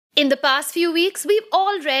In the past few weeks, we've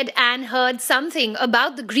all read and heard something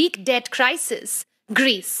about the Greek debt crisis.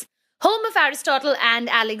 Greece, home of Aristotle and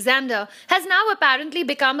Alexander, has now apparently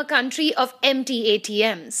become a country of empty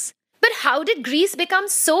ATMs. But how did Greece become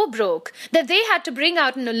so broke that they had to bring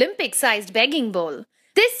out an Olympic-sized begging bowl?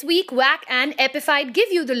 This week, Whack and Epified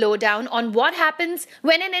give you the lowdown on what happens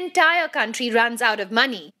when an entire country runs out of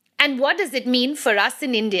money. And what does it mean for us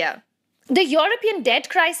in India? The European debt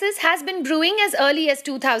crisis has been brewing as early as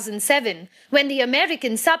 2007, when the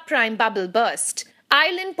American subprime bubble burst.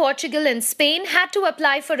 Ireland, Portugal and Spain had to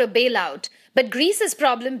apply for a bailout, but Greece's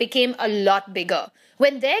problem became a lot bigger,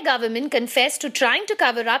 when their government confessed to trying to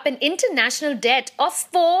cover up an international debt of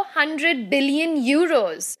 400 billion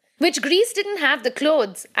euros, which Greece didn't have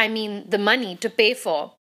the money to pay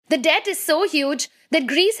for. The debt is so huge that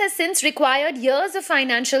Greece has since required years of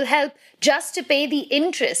financial help just to pay the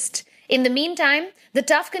interest. In the meantime, the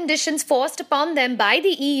tough conditions forced upon them by the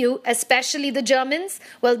EU, especially the Germans,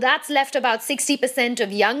 that's left about 60%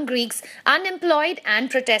 of young Greeks unemployed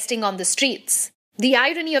and protesting on the streets. The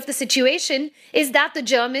irony of the situation is that the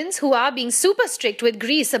Germans, who are being super strict with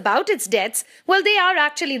Greece about its debts, they are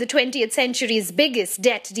actually the 20th century's biggest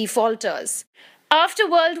debt defaulters. After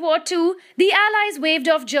World War II, the Allies waived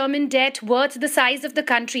off German debt worth the size of the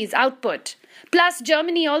country's output. Plus,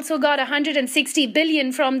 Germany also got $160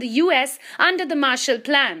 billion from the US under the Marshall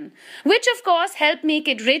Plan, which of course helped make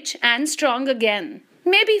it rich and strong again.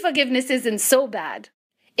 Maybe forgiveness isn't so bad.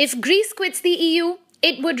 If Greece quits the EU,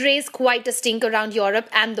 it would raise quite a stink around Europe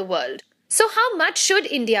and the world. So how much should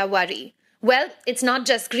India worry? Well, it's not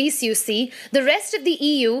just Greece, you see. The rest of the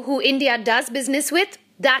EU, who India does business with,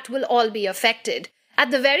 that will all be affected.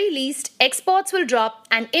 At the very least, exports will drop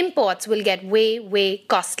and imports will get way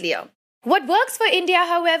costlier. What works for India,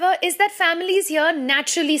 however, is that families here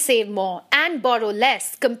naturally save more and borrow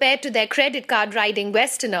less compared to their credit card-riding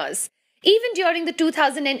Westerners. Even during the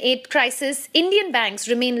 2008 crisis, Indian banks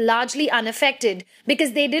remain largely unaffected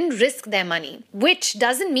because they didn't risk their money, which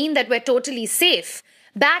doesn't mean that we're totally safe.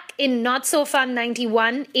 Back in not-so-fun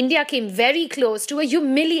 91, India came very close to a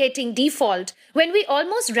humiliating default when we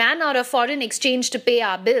almost ran out of foreign exchange to pay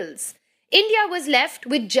our bills. India was left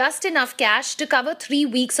with just enough cash to cover 3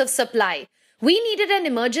 weeks of supply. We needed an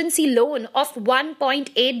emergency loan of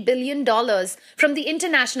 $1.8 billion from the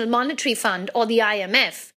International Monetary Fund or the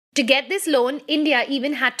IMF. To get this loan, India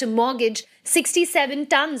even had to mortgage 67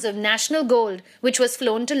 tons of national gold, which was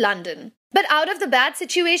flown to London. But out of the bad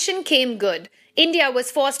situation came good. India was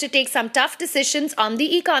forced to take some tough decisions on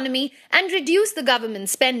the economy and reduce the government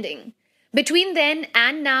spending. Between then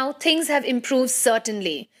and now, things have improved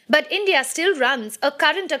certainly. But India still runs a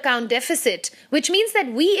current account deficit, which means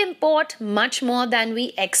that we import much more than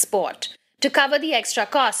we export. To cover the extra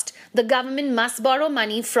cost, the government must borrow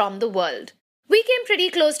money from the world. We came pretty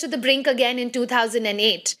close to the brink again in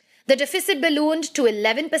 2008. The deficit ballooned to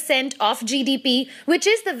 11% of GDP, which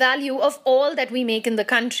is the value of all that we make in the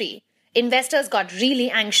country. Investors got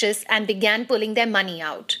really anxious and began pulling their money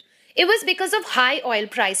out. It was because of high oil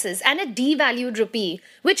prices and a devalued rupee,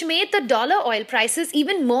 which made the dollar oil prices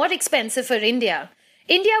even more expensive for India.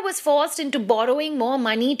 India was forced into borrowing more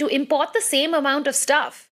money to import the same amount of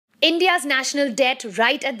stuff. India's national debt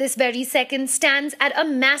right at this very second stands at a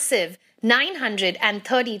massive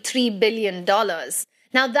 $933 billion.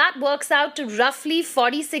 Now that works out to roughly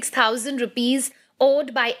 46,000 rupees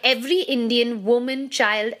owed by every Indian woman,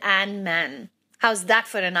 child and man. How's that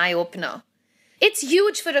for an eye-opener? It's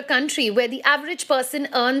huge for a country where the average person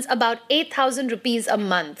earns about 8,000 rupees a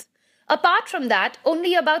month. Apart from that,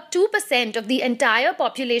 only about 2% of the entire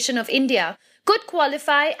population of India could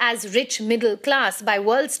qualify as rich middle class by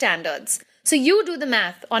world standards. So you do the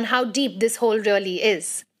math on how deep this hole really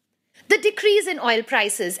is. The decrease in oil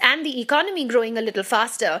prices and the economy growing a little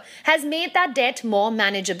faster has made that debt more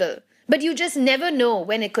manageable. But you just never know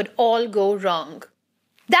when it could all go wrong.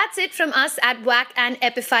 That's it from us at Whack and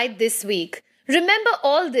Epified this week. Remember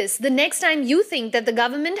all this the next time you think that the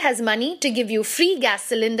government has money to give you free gas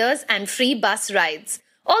cylinders and free bus rides.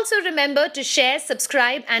 Also remember to share,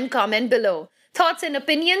 subscribe and comment below. Thoughts and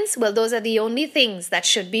opinions, those are the only things that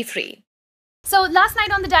should be free. So last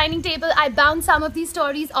night on the dining table, I bounced some of these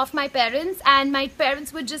stories off my parents and my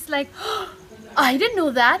parents were just like, oh, I didn't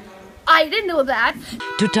know that. I didn't know that.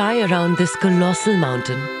 To tie around this colossal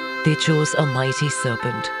mountain, they chose a mighty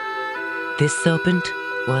serpent. This serpent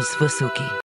was Vasuki.